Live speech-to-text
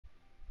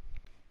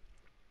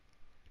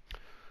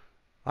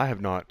I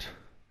have not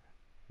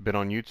been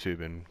on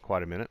YouTube in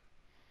quite a minute.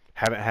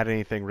 Haven't had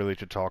anything really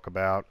to talk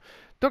about.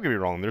 Don't get me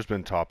wrong, there's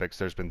been topics,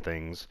 there's been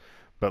things,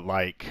 but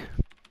like,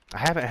 I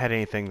haven't had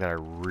anything that I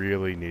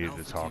really needed to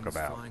Alpha talk Team is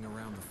about. flying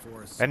around the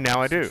forest And zone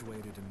now I do.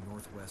 situated in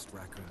northwest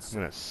Raccoon I'm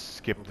gonna City.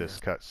 skip this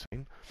Over.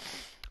 cutscene.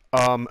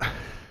 Um,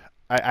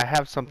 I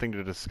have something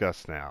to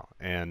discuss now,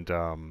 and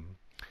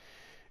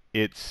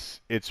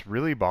it's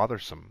really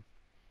bothersome.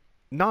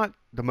 Not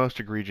the most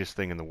egregious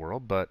thing in the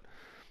world, but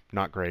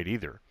not great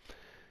either.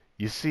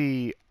 You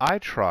see, I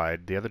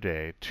tried the other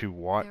day to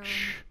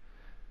watch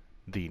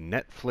the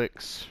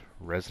Netflix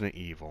Resident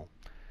Evil.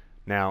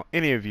 Now,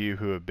 any of you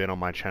who have been on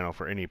my channel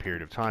for any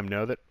period of time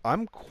know that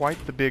I'm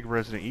quite the big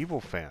Resident Evil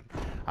fan.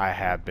 I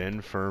have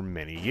been for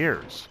many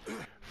years.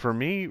 For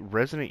me,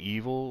 Resident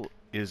Evil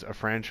is a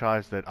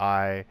franchise that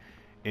I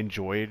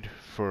enjoyed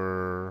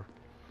for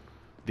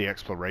the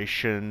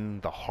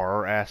exploration, the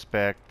horror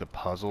aspect, the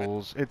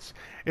puzzles.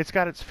 It's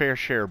got its fair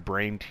share of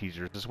brain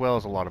teasers as well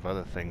as a lot of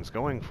other things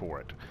going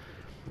for it.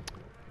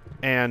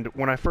 And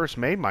when I first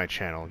made my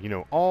channel,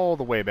 all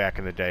the way back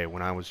in the day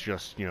when I was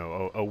just,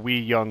 a wee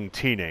young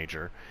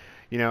teenager,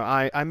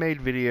 I made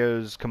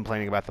videos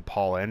complaining about the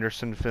Paul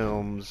Anderson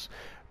films,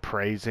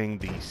 praising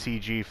the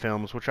CG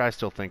films, which I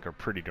still think are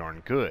pretty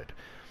darn good.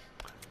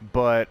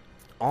 But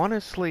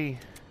honestly,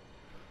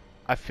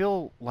 I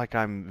feel like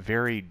I'm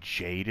very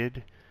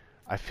jaded.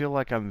 I feel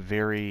like I'm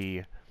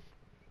very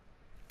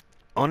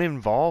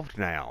uninvolved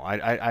now.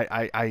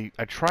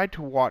 I tried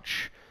to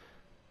watch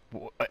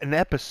an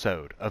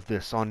episode of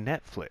this on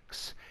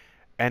Netflix,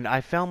 and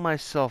I found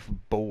myself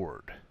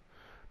bored.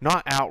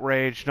 Not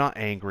outraged, not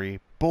angry,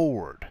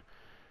 bored.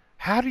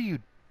 How do you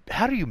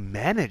how do you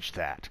manage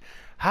that?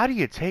 How do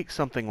you take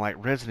something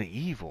like Resident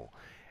Evil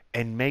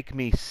and make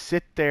me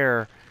sit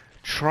there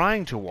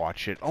trying to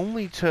watch it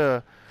only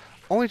to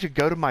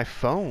go to my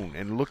phone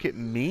and look at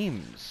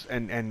memes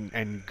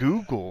and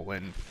Google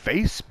and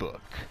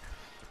Facebook?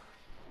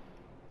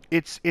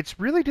 It's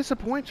really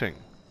disappointing,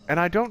 and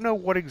I don't know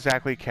what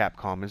exactly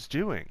Capcom is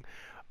doing.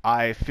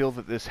 I feel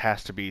that this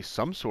has to be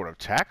some sort of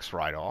tax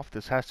write-off.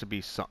 This has to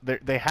be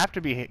they have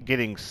to be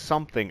getting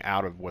something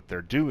out of what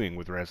they're doing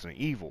with Resident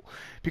Evil,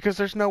 because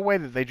there's no way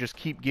that they just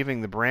keep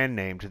giving the brand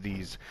name to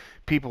these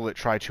people that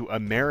try to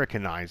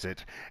Americanize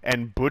it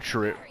and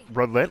butcher it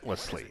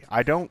relentlessly.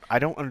 I don't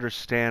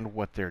understand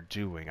what they're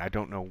doing. I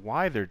don't know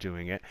why they're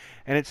doing it,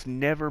 and it's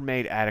never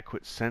made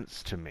adequate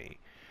sense to me.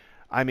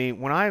 I mean,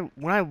 when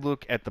I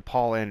look at the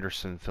Paul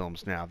Anderson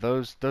films now,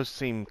 those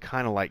seem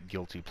kind of like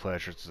guilty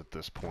pleasures at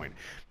this point.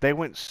 They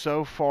went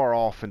so far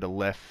off into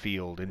left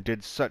field and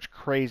did such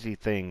crazy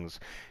things,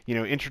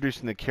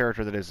 introducing the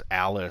character that is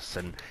Alice,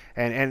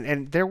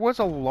 and there was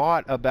a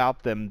lot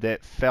about them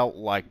that felt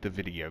like the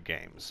video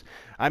games.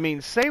 I mean,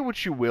 say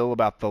what you will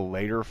about the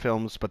later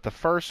films, but the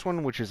first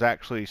one, which is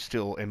actually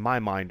still in my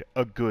mind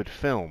a good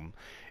film,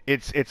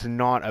 it's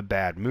not a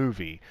bad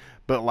movie.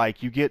 But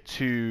like you get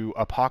to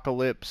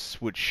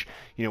Apocalypse, which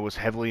was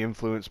heavily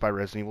influenced by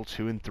Resident Evil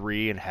 2 and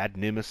 3 and had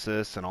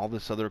Nemesis and all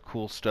this other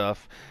cool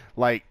stuff.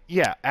 Like,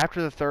 yeah,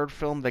 after the third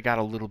film they got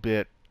a little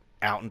bit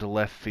out into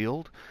left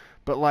field,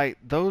 but like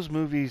those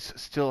movies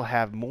still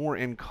have more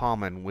in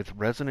common with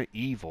Resident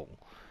Evil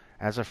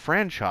as a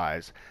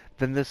franchise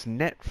than this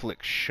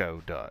Netflix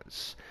show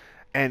does.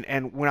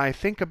 And when I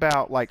think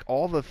about like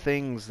all the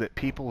things that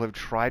people have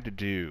tried to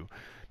do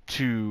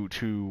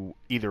to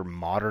either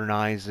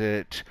modernize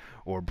it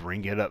or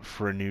bring it up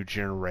for a new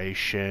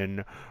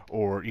generation,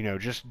 or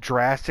just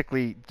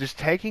drastically just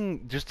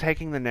taking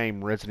the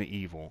name Resident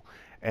Evil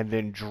and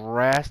then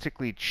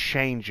drastically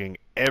changing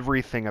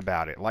everything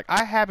about it. Like,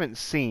 I haven't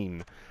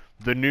seen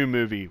the new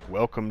movie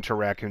Welcome to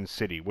Raccoon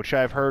City, which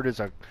I've heard is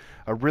a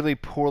really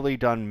poorly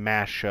done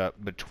mashup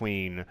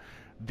between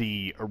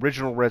the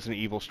original Resident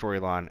Evil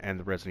storyline and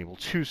the Resident Evil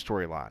 2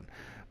 storyline.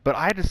 But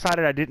I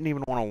decided I didn't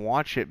even want to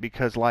watch it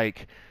because,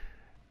 like,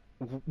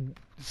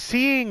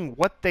 seeing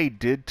what they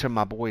did to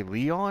my boy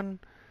Leon,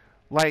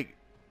 like,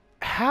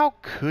 how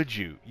could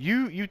you?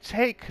 You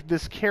take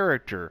this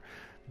character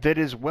that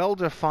is well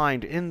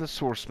defined in the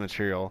source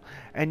material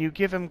and you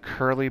give him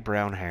curly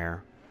brown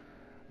hair.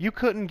 You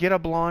couldn't get a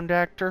blonde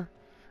actor.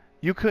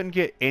 You couldn't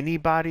get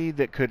anybody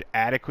that could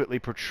adequately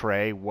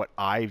portray what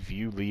I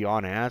view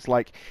Leon as.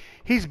 Like,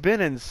 he's been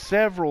in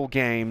several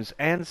games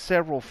and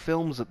several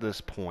films at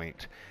this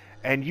point,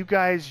 and you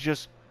guys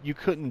you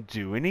couldn't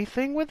do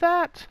anything with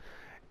that?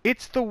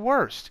 It's the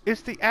worst.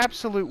 It's the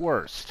absolute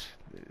worst.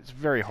 It's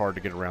very hard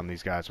to get around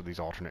these guys with these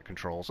alternate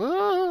controls.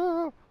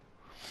 Ah!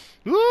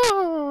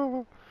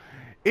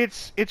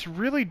 It's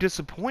really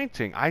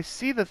disappointing. I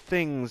see the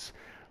things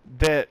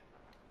that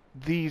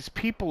these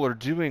people are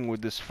doing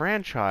with this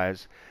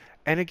franchise,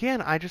 and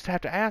again, I just have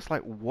to ask,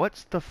 like,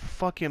 what's the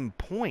fucking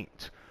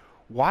point?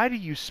 Why do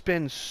you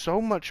spend so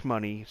much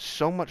money,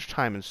 so much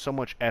time, and so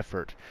much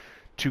effort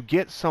to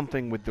get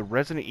something with the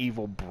Resident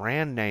Evil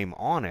brand name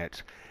on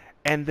it,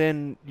 and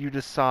then you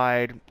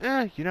decide,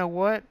 you know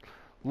what?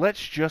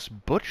 Let's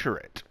just butcher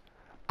it.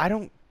 I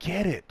don't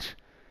get it.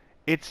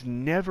 It's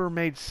never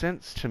made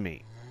sense to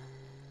me.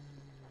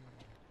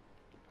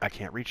 I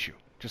can't reach you.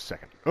 Just a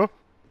second. Oh,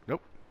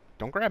 nope.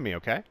 Don't grab me,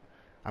 okay?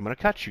 I'm gonna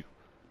cut you.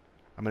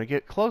 I'm gonna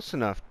get close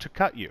enough to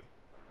cut you.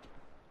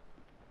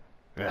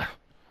 Ugh.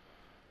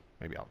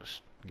 Maybe I'll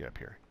just get up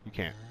here. You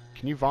can't.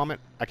 Can you vomit?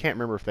 I can't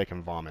remember if they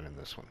can vomit in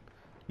this one.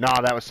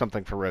 Nah, that was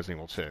something for Resident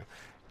Evil 2.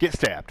 Get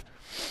stabbed.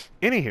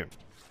 Anywho,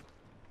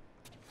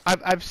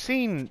 I've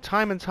seen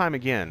time and time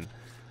again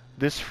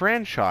this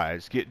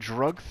franchise get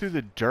drugged through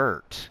the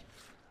dirt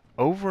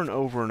over and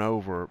over and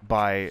over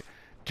by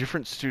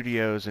different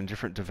studios and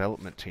different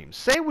development teams.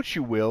 Um, say what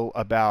you will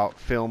about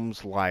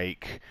films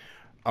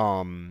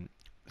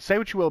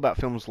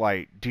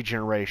like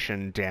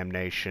Degeneration,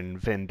 Damnation,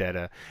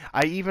 Vendetta.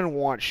 I even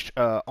watched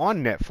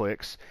on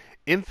Netflix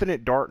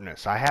Infinite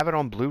Darkness. I have it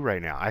on Blu-ray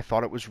now. I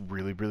thought it was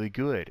really, really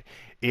good.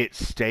 It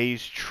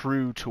stays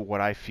true to what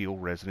I feel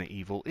Resident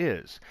Evil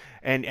is.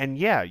 And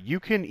yeah, you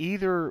can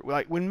either,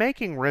 like, when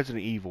making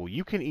Resident Evil,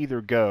 you can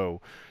either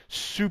go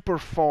super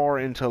far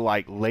into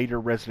like later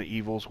Resident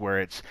Evils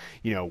where it's,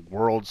 you know,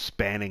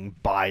 world-spanning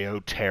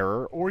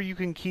bioterror, or you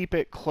can keep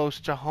it close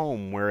to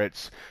home where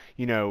it's,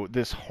 you know,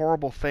 this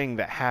horrible thing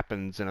that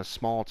happens in a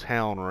small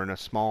town or in a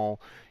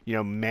small, you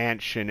know,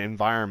 mansion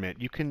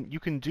environment. You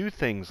can do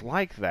things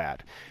like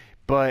that.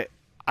 But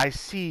I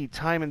see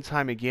time and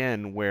time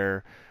again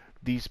where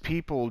these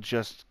people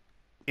just,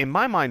 in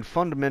my mind,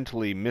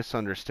 fundamentally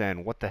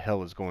misunderstand what the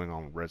hell is going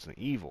on with Resident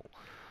Evil.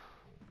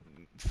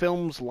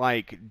 Films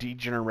like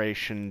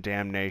Degeneration,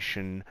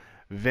 Damnation,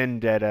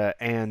 Vendetta,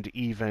 and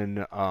even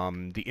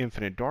The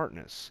Infinite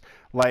Darkness,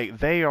 like,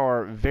 they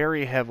are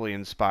very heavily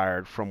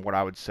inspired from what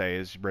I would say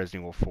is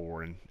Resident Evil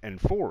 4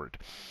 and forward.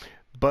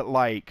 But,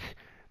 like,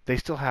 they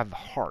still have the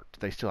heart.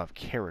 They still have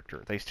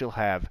character. They still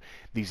have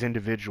these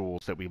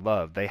individuals that we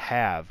love. They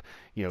have,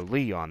 you know,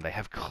 Leon. They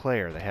have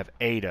Claire. They have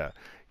Ada.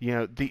 You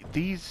know,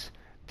 these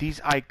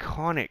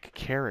iconic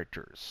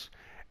characters.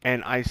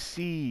 And I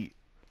see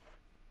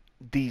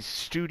these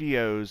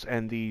studios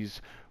and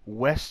these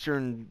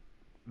Western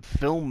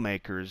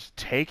filmmakers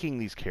taking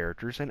these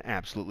characters and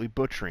absolutely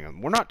butchering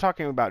them. We're not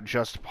talking about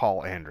just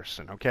Paul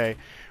Anderson, okay?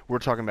 We're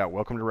talking about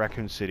Welcome to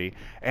Raccoon City,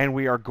 and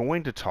we are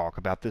going to talk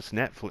about this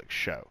Netflix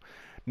show.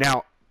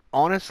 Now,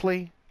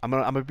 honestly, I'm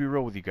gonna be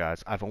real with you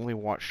guys. I've only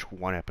watched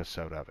one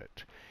episode of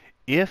it.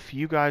 If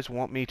you guys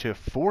want me to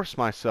force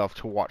myself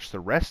to watch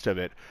the rest of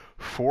it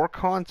for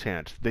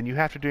content, then you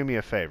have to do me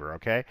a favor,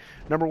 okay?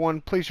 Number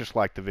one, please just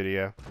like the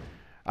video.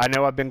 I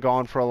know I've been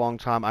gone for a long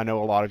time. I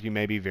know a lot of you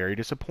may be very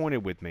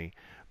disappointed with me,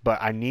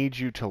 but I need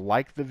you to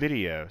like the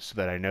video so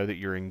that I know that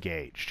you're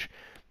engaged.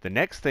 The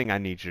next thing I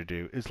need you to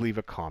do is leave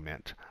a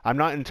comment. I'm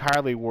not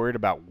entirely worried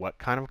about what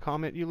kind of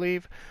comment you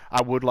leave.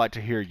 I would like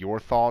to hear your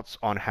thoughts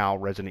on how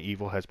Resident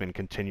Evil has been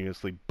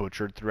continuously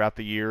butchered throughout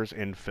the years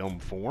in film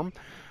form.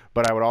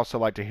 But I would also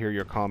like to hear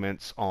your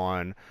comments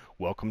on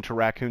Welcome to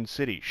Raccoon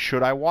City.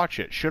 Should I watch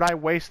it? Should I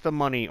waste the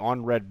money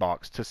on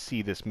Redbox to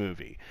see this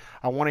movie?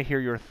 I want to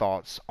hear your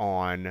thoughts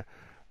on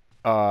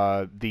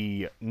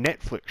the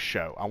Netflix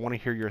show. I want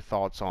to hear your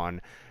thoughts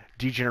on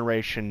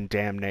Degeneration,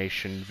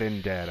 Damnation,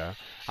 Vendetta.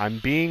 I'm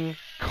being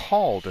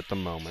called at the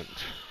moment.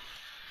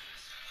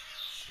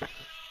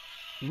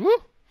 Woo!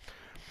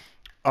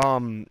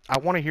 I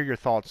want to hear your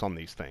thoughts on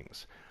these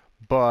things.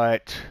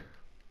 But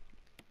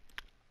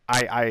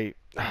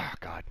oh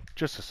God,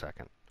 just a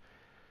second.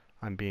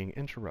 I'm being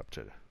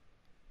interrupted.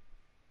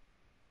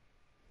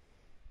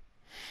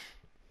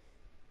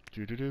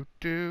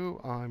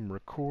 I'm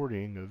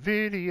recording a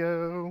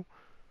video.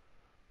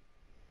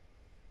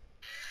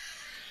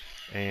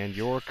 And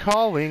you're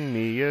calling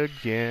me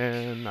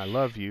again. I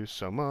love you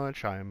so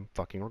much. I'm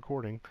fucking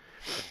recording.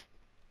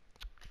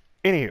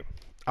 Anywho,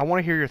 I want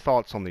to hear your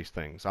thoughts on these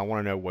things. I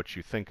want to know what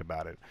you think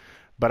about it.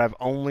 But I've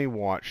only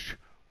watched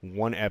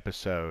one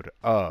episode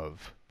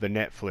of the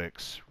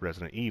Netflix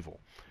Resident Evil.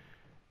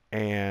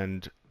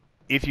 And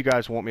if you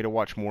guys want me to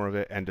watch more of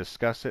it and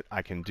discuss it,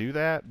 I can do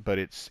that, but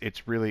it's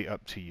really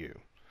up to you.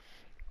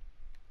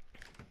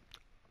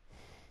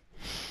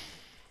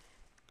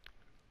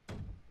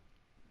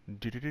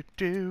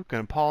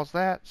 Gonna pause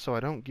that so I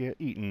don't get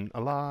eaten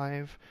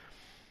alive.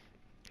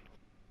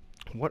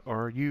 What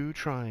are you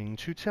trying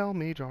to tell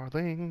me,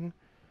 darling?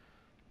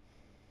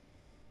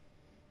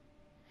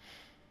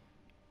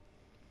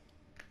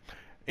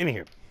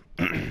 Anywho,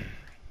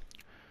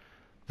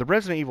 the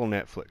Resident Evil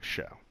Netflix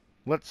show.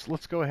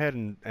 Let's go ahead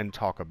and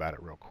talk about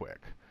it real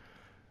quick.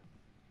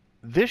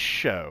 This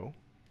show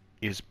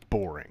is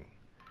boring,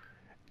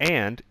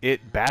 and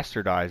it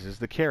bastardizes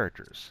the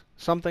characters.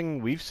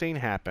 Something we've seen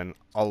happen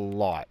a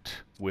lot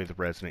with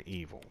Resident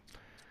Evil.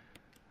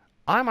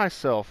 I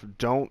myself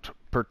don't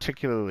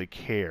particularly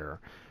care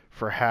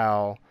for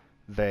how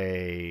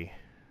they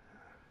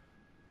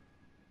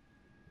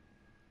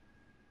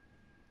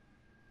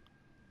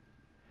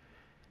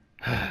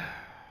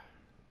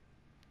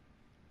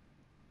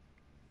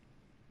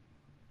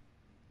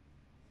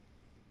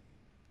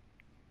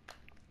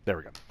there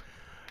we go.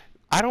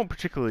 I don't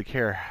particularly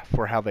care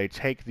for how they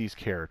take these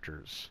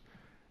characters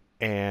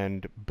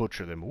and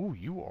butcher them. Ooh,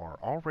 you are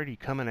already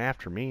coming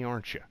after me,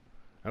 aren't you?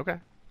 Okay.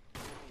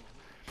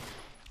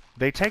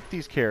 They take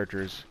these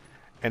characters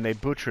and they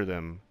butcher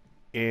them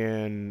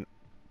in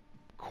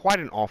quite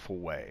an awful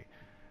way,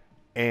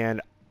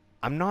 and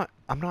I'm not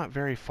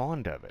very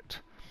fond of it.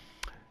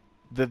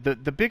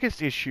 The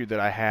biggest issue that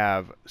I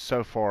have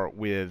so far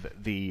with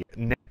the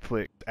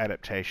Netflix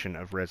adaptation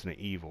of Resident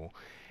Evil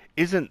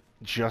isn't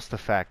just the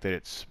fact that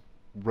it's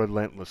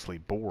relentlessly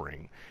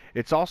boring.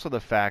 It's also the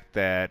fact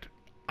that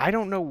I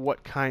don't know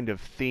what kind of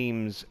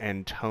themes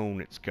and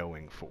tone it's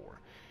going for.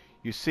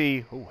 You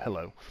see, oh,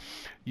 hello.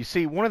 You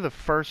see, one of the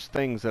first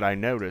things that I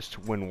noticed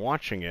when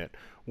watching it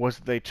was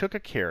they took a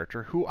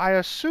character who I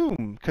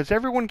assume, because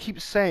everyone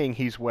keeps saying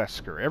he's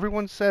Wesker,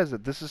 everyone says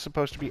that this is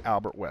supposed to be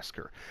Albert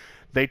Wesker.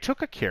 They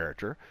took a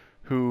character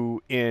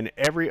who, in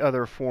every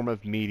other form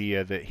of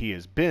media that he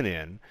has been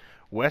in,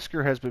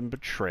 Wesker has been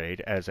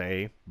portrayed as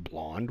a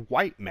blonde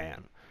white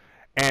man.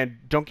 And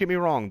don't get me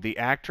wrong, the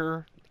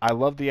actor, I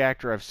love the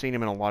actor. I've seen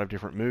him in a lot of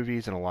different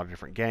movies and a lot of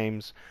different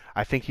games.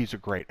 I think he's a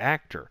great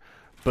actor.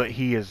 But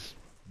he is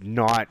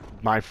not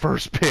my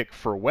first pick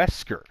for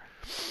Wesker.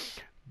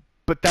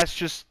 But that's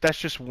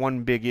just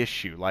one big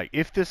issue. Like,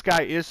 if this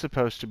guy is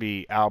supposed to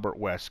be Albert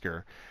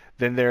Wesker,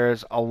 then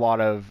there's a lot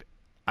of,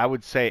 I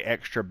would say,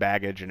 extra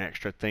baggage and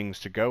extra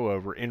things to go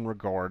over in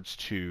regards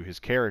to his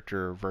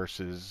character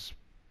versus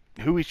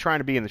who he's trying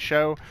to be in the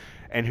show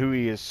and who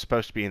he is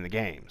supposed to be in the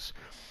games.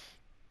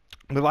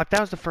 But like,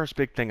 that was the first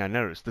big thing I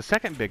noticed. The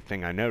second big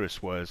thing I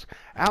noticed was,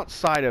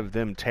 outside of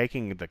them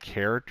taking the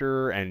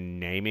character and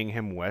naming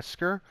him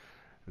Wesker,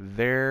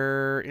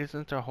 there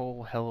isn't a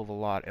whole hell of a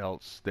lot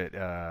else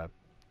that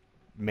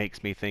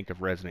makes me think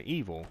of Resident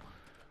Evil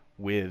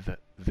with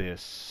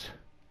this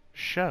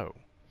show.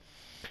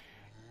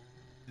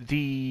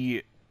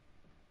 The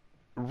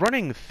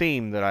running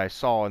theme that I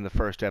saw in the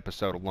first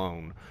episode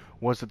alone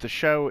was that the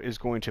show is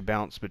going to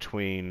bounce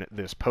between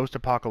this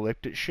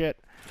post-apocalyptic shit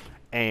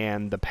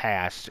and the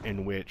past,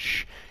 in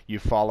which you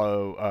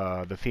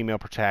follow the female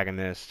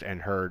protagonist,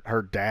 and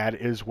her dad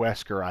is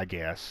Wesker, I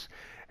guess,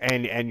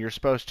 and you're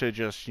supposed to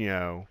just,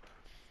 you're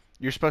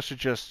supposed to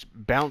just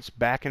bounce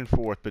back and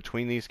forth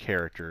between these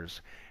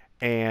characters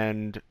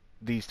and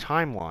these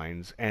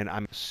timelines, and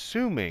I'm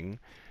assuming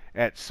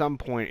at some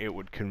point it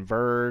would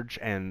converge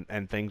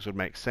and things would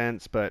make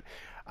sense, but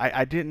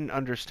I didn't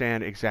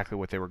understand exactly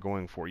what they were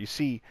going for. You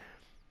see,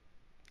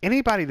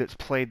 anybody that's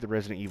played the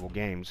Resident Evil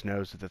games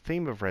knows that the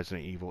theme of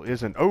Resident Evil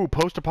isn't, oh,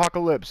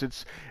 post-apocalypse.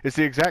 It's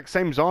the exact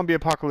same zombie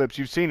apocalypse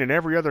you've seen in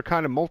every other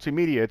kind of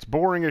multimedia. It's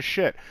boring as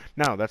shit.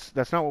 No,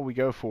 that's not what we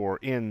go for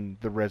in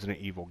the Resident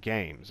Evil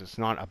games. It's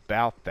not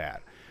about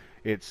that.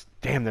 It's,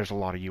 damn, there's a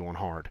lot of you on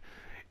hard.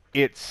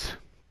 It's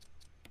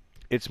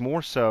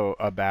more so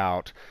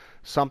about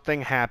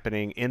something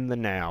happening in the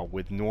now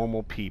with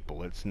normal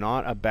people. It's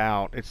not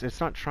about, it's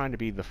not trying to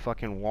be the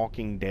fucking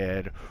Walking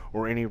Dead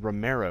or any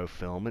Romero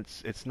film.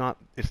 It's not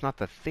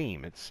the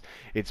theme. It's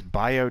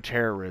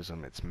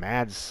bioterrorism, it's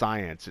mad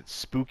science, it's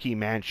spooky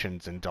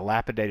mansions and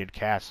dilapidated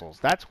castles.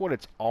 That's what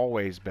it's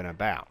always been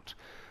about.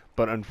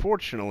 But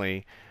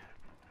unfortunately,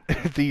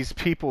 these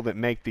people that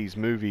make these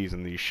movies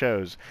and these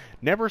shows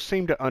never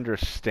seem to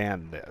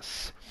understand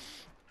this.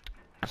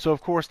 So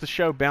of course the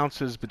show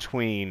bounces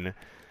between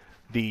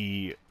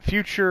the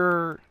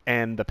future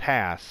and the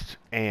past,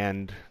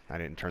 and I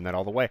didn't turn that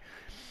all the way.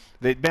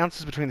 It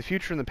bounces between the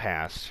future and the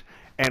past,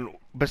 and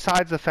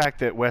besides the fact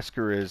that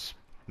Wesker is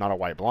not a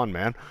white blonde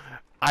man,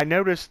 I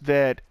noticed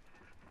that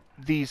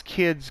these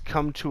kids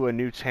come to a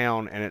new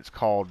town, and it's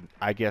called,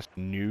 I guess,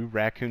 New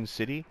Raccoon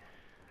City.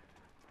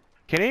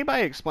 Can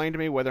anybody explain to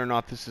me whether or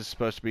not this is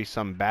supposed to be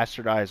some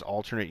bastardized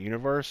alternate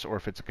universe, or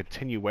if it's a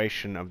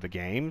continuation of the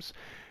games?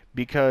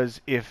 Because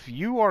if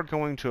you are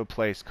going to a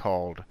place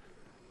called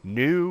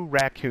New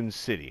Raccoon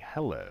City.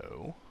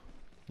 Hello.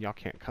 Y'all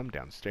can't come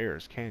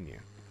downstairs, can you?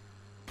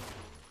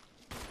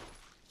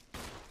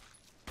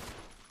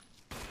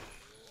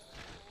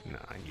 Nah,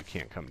 you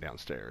can't come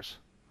downstairs.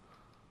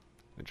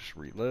 And just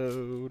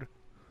reload.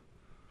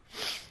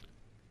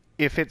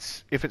 If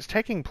it's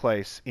taking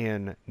place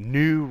in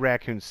New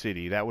Raccoon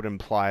City, that would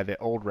imply that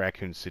Old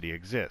Raccoon City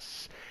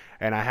exists.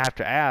 And I have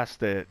to ask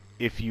that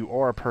if you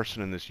are a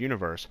person in this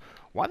universe,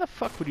 why the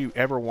fuck would you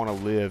ever want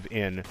to live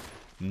in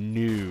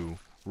New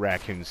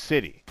Raccoon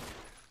City?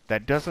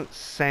 That doesn't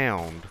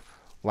sound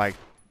like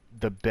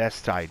the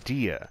best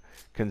idea,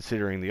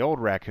 considering the old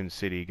Raccoon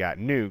City got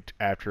nuked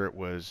after it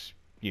was,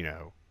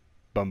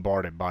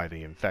 bombarded by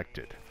the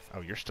infected.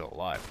 Oh, you're still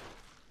alive.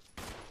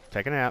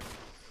 Take a nap.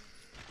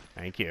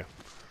 Thank you.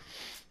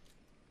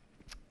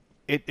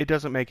 It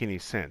doesn't make any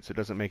sense. It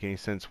doesn't make any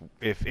sense.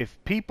 If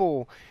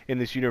people in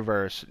this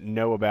universe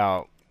know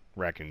about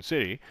Raccoon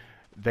City,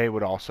 they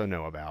would also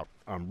know about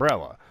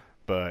Umbrella.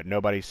 But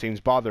nobody seems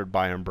bothered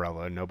by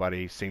Umbrella.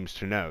 Nobody seems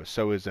to know.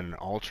 So is it an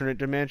alternate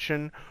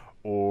dimension?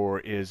 Or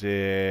is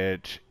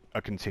it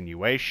a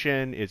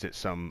continuation? Is it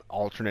some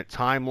alternate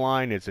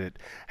timeline?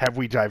 Have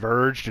we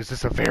diverged? Is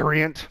this a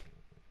variant?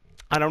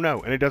 I don't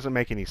know. And it doesn't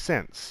make any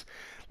sense.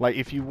 Like,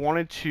 if you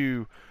wanted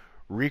to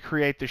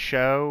recreate the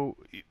show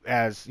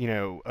as,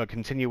 a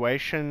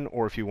continuation,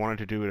 or if you wanted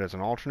to do it as an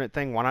alternate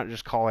thing, why not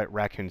just call it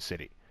Raccoon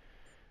City?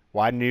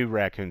 Why New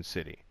Raccoon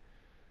City?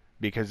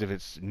 Because if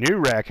it's New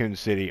Raccoon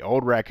City,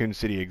 Old Raccoon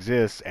City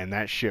exists, and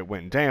that shit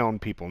went down,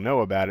 people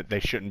know about it,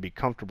 they shouldn't be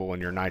comfortable in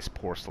your nice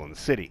porcelain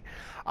city.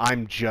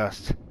 I'm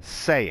just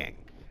saying.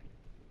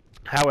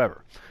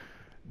 However,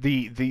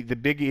 the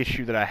big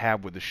issue that I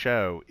have with the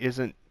show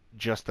isn't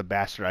just the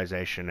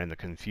bastardization and the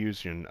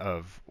confusion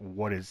of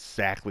what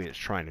exactly it's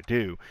trying to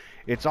do.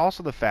 It's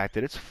also the fact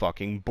that it's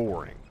fucking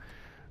boring.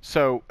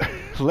 So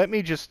let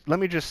me just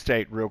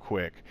state real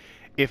quick,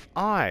 if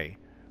I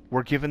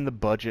were given the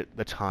budget,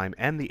 the time,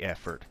 and the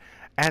effort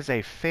as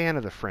a fan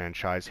of the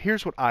franchise,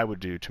 here's what I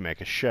would do to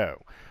make a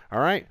show. All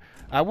right?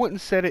 I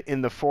wouldn't set it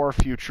in the far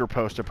future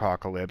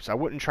post-apocalypse. I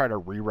wouldn't try to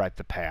rewrite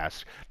the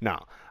past. No,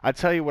 I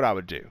tell you what I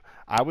would do.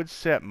 I would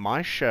set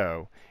my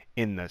show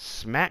in the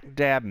smack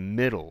dab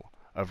middle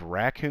of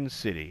Raccoon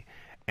City,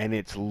 and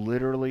it's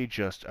literally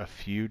just a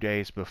few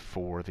days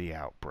before the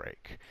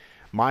outbreak.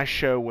 My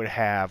show would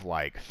have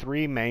like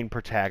three main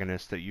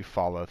protagonists that you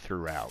follow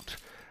throughout.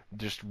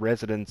 Just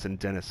residents and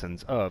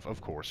denizens of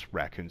course,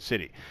 Raccoon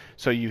City.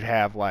 So you'd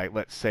have, like,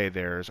 let's say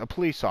there's a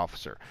police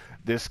officer.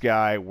 This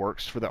guy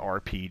works for the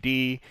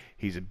RPD.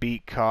 He's a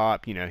beat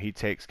cop. You know, he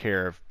takes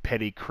care of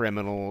petty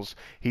criminals.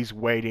 He's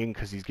waiting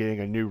because he's getting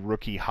a new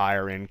rookie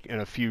hire in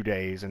a few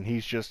days, and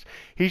he's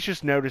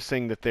just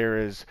noticing that there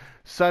is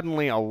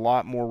suddenly a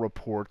lot more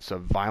reports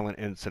of violent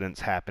incidents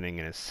happening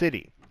in his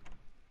city.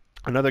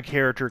 Another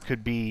character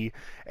could be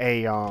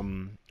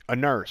a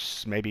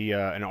nurse, maybe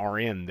an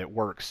RN that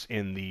works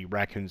in the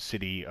Raccoon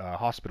City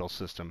hospital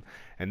system,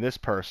 and this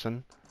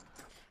person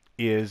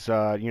is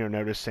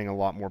noticing a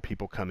lot more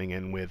people coming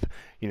in with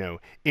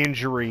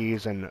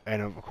injuries, and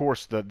of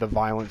course the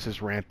violence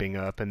is ramping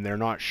up, and they're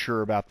not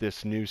sure about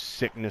this new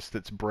sickness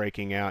that's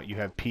breaking out. You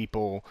have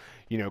people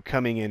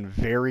coming in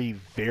very,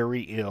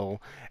 very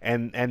ill,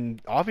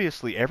 and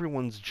obviously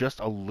everyone's just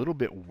a little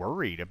bit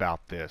worried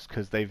about this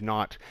because they've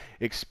not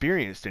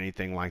experienced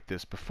anything like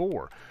this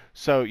before.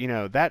 So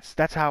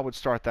that's how I would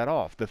start that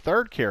off. The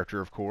third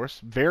character, of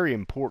course, very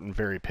important,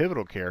 very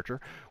pivotal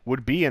character,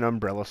 would be an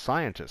umbrella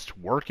scientist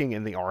working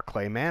in the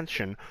Arclay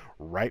mansion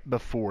right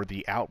before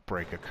the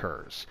outbreak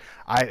occurs.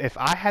 If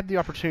I had the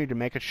opportunity to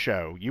make a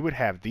show, you would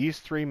have these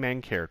three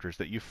main characters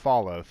that you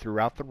follow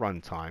throughout the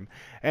runtime,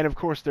 and of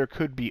course there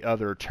could be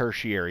other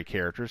tertiary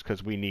characters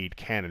because we need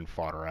cannon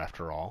fodder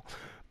after all.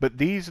 But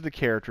these are the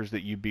characters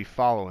that you'd be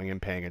following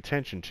and paying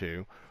attention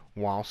to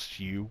whilst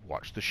you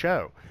watch the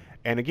show.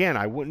 And again,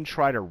 I wouldn't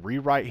try to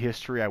rewrite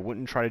history. I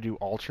wouldn't try to do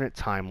alternate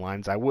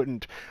timelines. I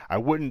wouldn't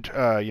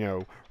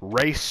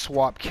race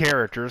swap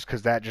characters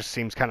because that just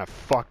seems kind of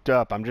fucked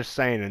up. I'm just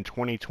saying in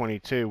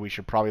 2022 we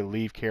should probably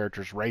leave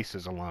characters'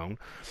 races alone.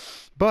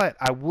 But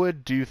I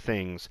would do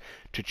things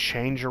to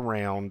change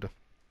around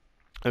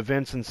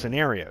events and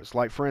scenarios.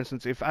 Like, for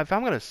instance, if I'm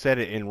going to set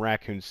it in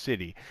Raccoon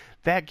City,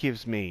 that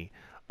gives me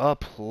a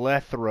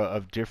plethora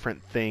of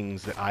different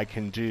things that I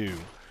can do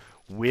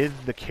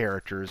with the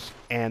characters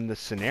and the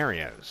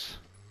scenarios.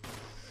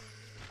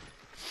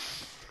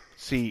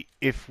 See,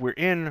 if we're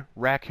in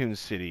Raccoon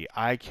City,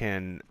 I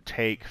can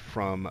take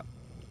from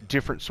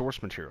different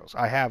source materials.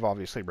 I have,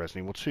 obviously,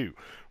 Resident Evil 2,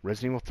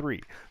 Resident Evil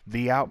 3,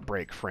 the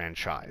Outbreak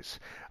franchise,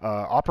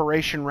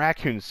 Operation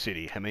Raccoon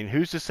City. I mean,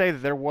 who's to say that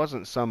there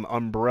wasn't some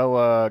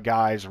umbrella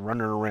guys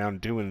running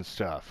around doing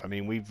stuff? I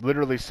mean, we've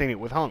literally seen it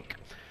with Hunk.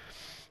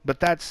 But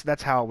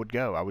that's how I would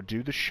go. I would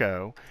do the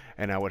show,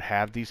 and I would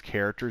have these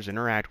characters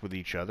interact with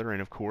each other,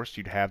 and of course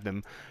you'd have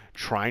them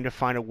trying to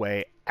find a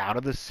way out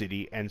of the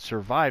city and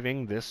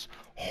surviving this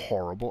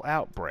horrible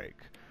outbreak.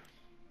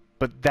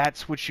 But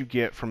that's what you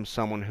get from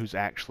someone who's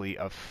actually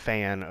a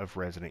fan of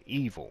Resident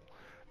Evil.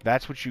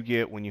 That's what you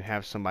get when you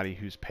have somebody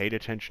who's paid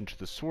attention to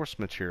the source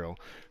material,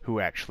 who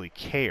actually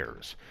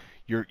cares.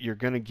 You're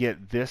going to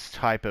get this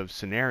type of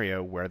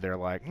scenario where they're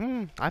like,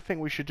 I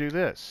think we should do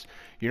this.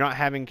 You're not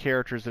having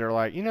characters that are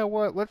like, you know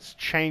what, let's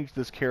change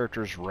this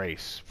character's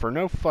race for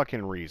no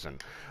fucking reason.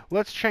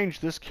 Let's change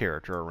this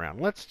character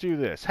around. Let's do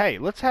this. Hey,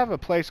 let's have a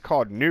place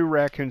called New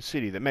Raccoon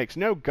City that makes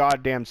no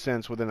goddamn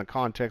sense within the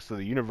context of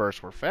the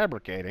universe we're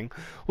fabricating.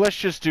 Let's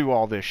just do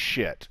all this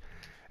shit.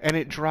 And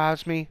it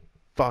drives me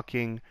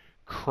fucking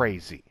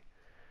crazy.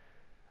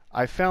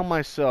 I found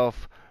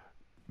myself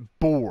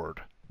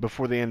bored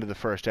before the end of the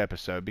first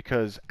episode,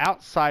 because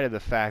outside of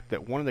the fact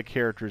that one of the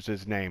characters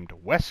is named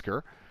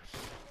Wesker,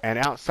 and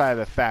outside of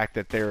the fact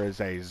that there is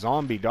a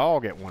zombie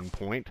dog at one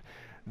point,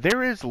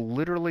 there is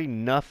literally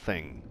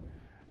nothing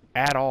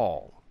at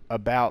all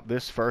about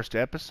this first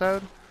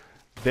episode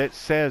that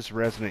says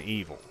Resident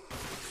Evil.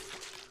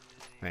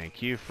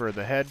 Thank you for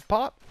the head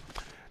pop.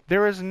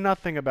 There is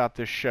nothing about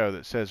this show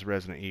that says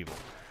Resident Evil.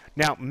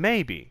 Now,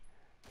 maybe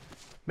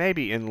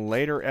in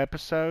later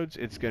episodes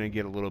it's going to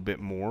get a little bit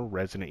more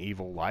Resident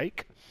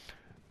Evil-like,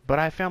 but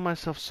I found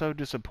myself so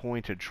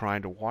disappointed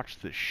trying to watch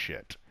this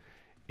shit.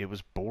 It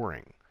was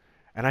boring.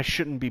 And I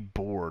shouldn't be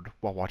bored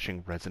while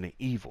watching Resident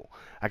Evil.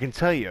 I can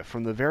tell you,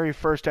 from the very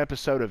first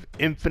episode of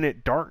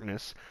Infinite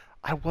Darkness,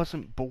 I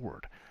wasn't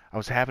bored. I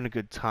was having a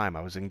good time.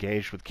 I was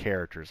engaged with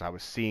characters. I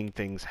was seeing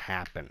things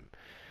happen.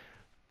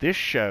 This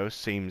show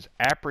seems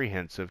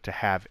apprehensive to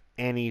have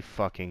any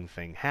fucking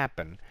thing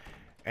happen,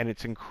 and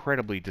it's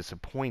incredibly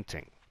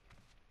disappointing.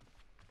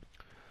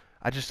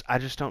 I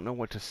just don't know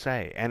what to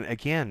say. And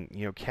again,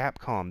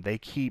 Capcom, they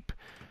keep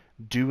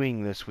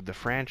doing this with the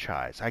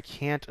franchise. I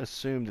can't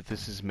assume that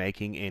this is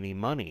making any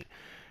money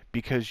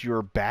because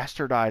you're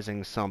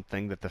bastardizing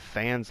something that the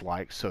fans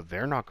like, so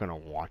they're not going to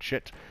watch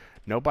it.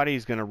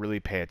 Nobody's going to really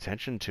pay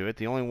attention to it.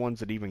 The only ones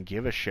that even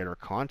give a shit are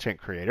content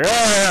creators.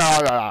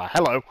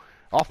 Hello.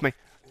 Off me.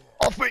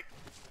 Off me.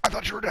 I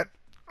thought you were dead.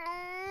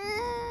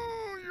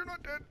 Oh, you're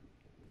not dead.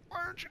 Why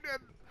aren't you dead?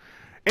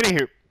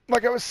 Anywho,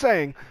 like I was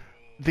saying,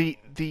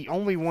 the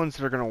only ones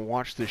that are going to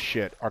watch this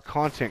shit are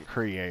content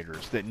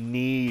creators that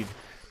need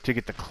to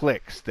get the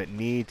clicks, that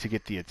need to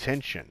get the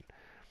attention.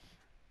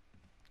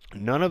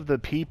 None of the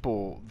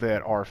people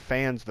that are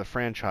fans of the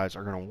franchise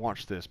are going to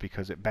watch this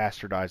because it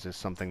bastardizes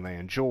something they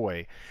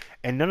enjoy.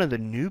 And none of the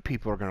new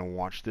people are going to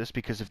watch this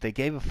because if they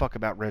gave a fuck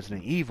about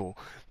Resident Evil,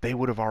 they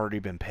would have already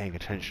been paying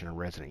attention to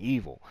Resident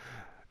Evil.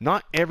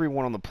 Not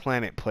everyone on the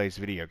planet plays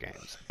video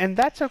games. And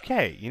that's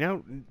okay.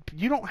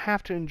 You don't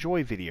have to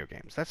enjoy video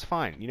games. That's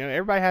fine.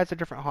 Everybody has their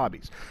different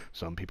hobbies.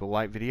 Some people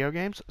like video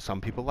games. Some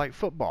people like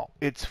football.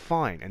 It's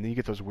fine. And then you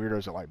get those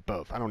weirdos that like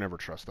both. I don't ever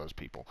trust those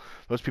people.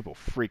 Those people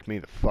freak me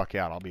the fuck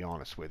out, I'll be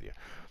honest with you.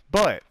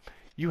 But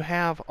you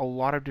have a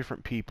lot of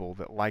different people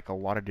that like a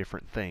lot of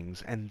different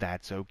things, and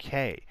that's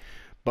okay.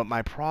 But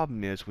my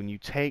problem is when you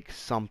take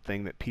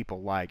something that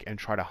people like and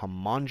try to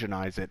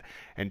homogenize it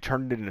and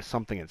turn it into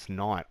something it's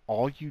not,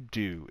 all you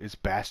do is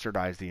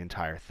bastardize the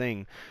entire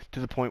thing to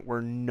the point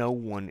where no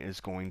one is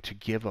going to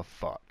give a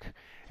fuck.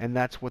 And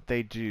that's what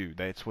they do.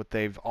 That's what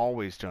they've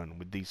always done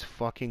with these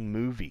fucking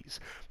movies,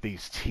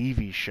 these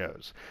TV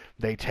shows.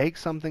 They take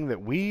something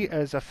that we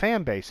as a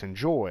fan base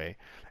enjoy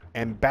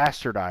and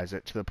bastardize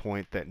it to the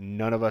point that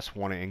none of us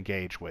want to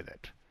engage with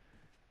it.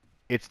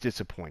 It's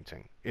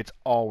disappointing. It's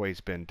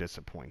always been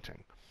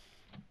disappointing.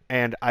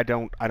 And I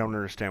don't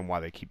understand why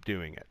they keep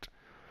doing it.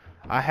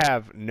 I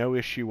have no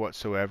issue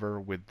whatsoever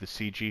with the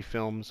CG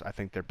films. I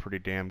think they're pretty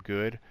damn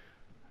good.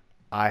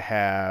 I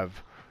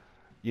have,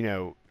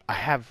 I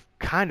have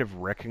kind of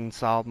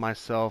reconciled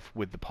myself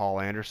with the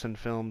Paul Anderson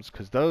films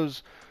because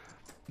those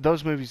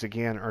movies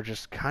again are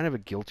just kind of a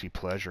guilty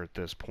pleasure at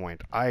this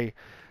point. I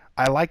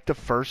like the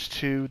first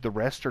two. The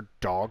rest are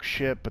dog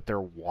shit, but they're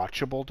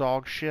watchable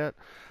dog shit.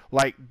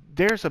 Like,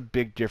 there's a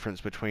big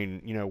difference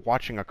between,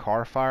 watching a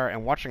car fire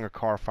and watching a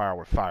car fire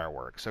with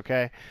fireworks,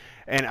 okay?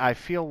 And I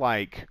feel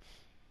like,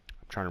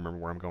 I'm trying to remember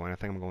where I'm going. I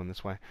think I'm going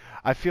this way.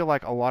 I feel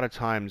like a lot of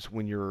times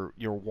when you're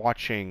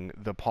watching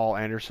the Paul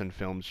Anderson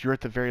films, you're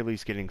at the very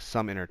least getting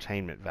some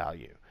entertainment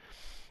value.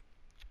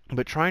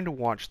 But trying to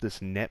watch this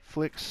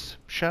Netflix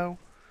show,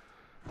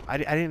 I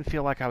didn't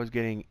feel like I was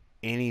getting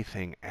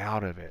anything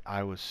out of it.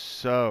 I was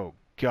so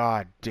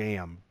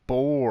goddamn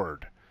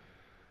bored.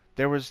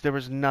 There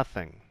was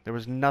nothing. There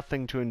was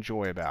nothing to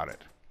enjoy about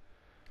it.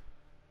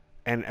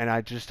 And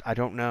I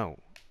don't know.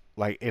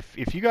 Like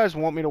if you guys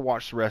want me to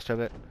watch the rest of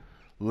it,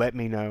 let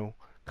me know.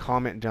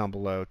 Comment down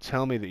below.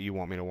 Tell me that you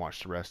want me to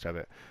watch the rest of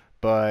it.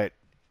 But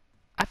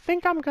I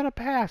think I'm gonna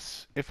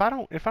pass. If I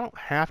don't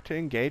have to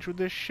engage with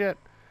this shit,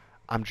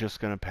 I'm just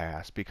gonna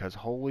pass because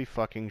holy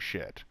fucking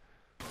shit.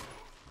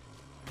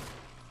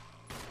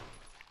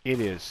 It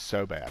is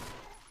so bad.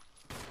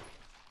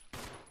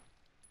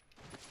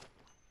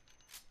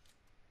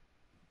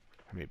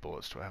 How many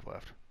bullets do I have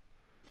left?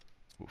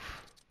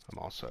 Oof. I'm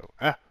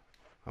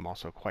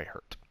also quite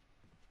hurt.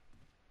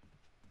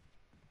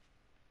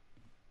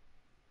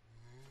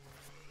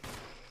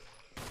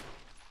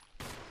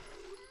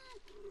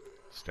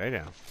 Stay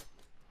down.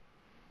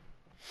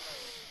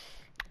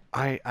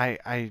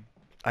 I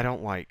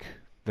don't like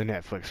the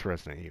Netflix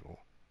Resident Evil.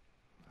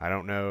 I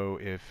don't know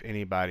if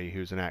anybody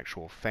who's an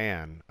actual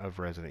fan of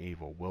Resident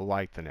Evil will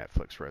like the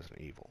Netflix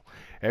Resident Evil.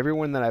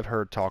 Everyone that I've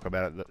heard talk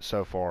about it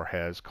so far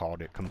has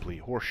called it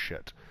complete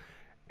horseshit.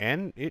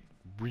 And it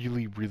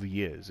really,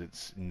 really is.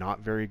 It's not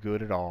very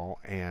good at all,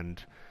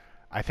 and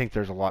I think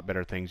there's a lot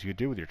better things you could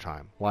do with your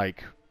time,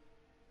 like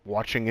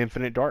watching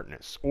Infinite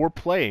Darkness or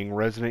playing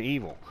Resident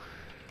Evil.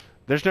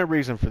 There's no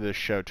reason for this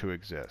show to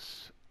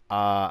exist.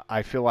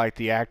 I feel like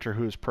the actor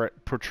who is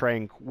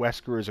portraying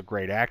Wesker is a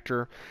great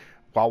actor.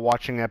 While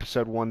watching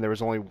episode 1, there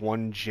was only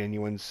one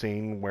genuine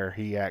scene where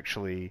he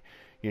actually,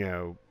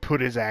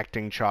 put his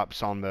acting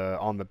chops on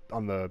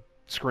the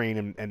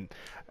screen and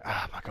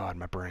oh my god,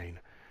 my brain.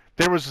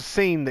 There was a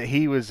scene that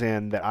he was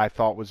in that I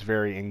thought was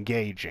very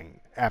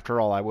engaging. After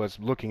all, I was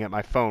looking at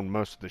my phone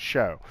most of the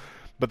show.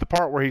 But the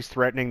part where he's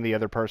threatening the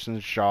other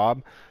person's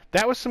job,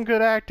 that was some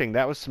good acting.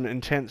 That was some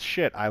intense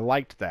shit. I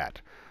liked that.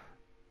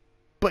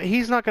 But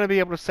he's not going to be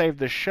able to save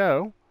this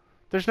show.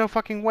 There's no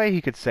fucking way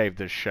he could save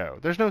this show.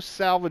 There's no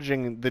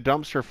salvaging the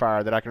dumpster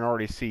fire that I can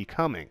already see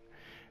coming.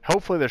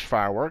 Hopefully there's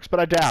fireworks, but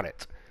I doubt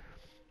it.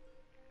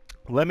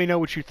 Let me know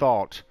what you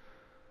thought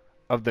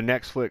of the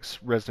Netflix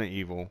Resident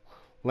Evil.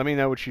 Let me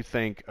know what you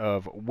think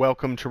of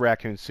Welcome to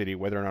Raccoon City,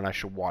 whether or not I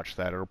should watch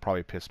that. It'll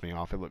probably piss me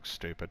off. It looks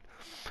stupid.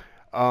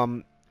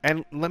 And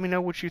let me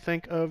know what you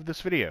think of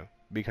this video.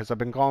 because I've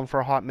been gone for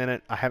a hot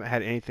minute. I haven't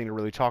had anything to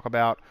really talk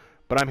about,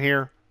 but I'm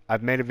here.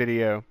 I've made a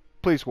video.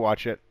 Please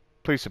watch it.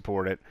 Please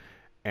support it.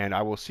 And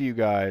I will see you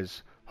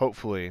guys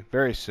hopefully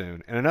very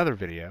soon in another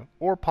video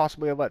or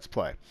possibly a Let's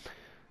Play.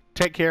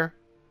 Take care,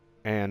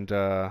 and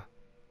yeah,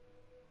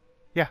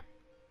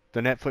 the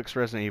Netflix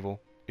Resident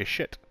Evil is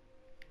shit.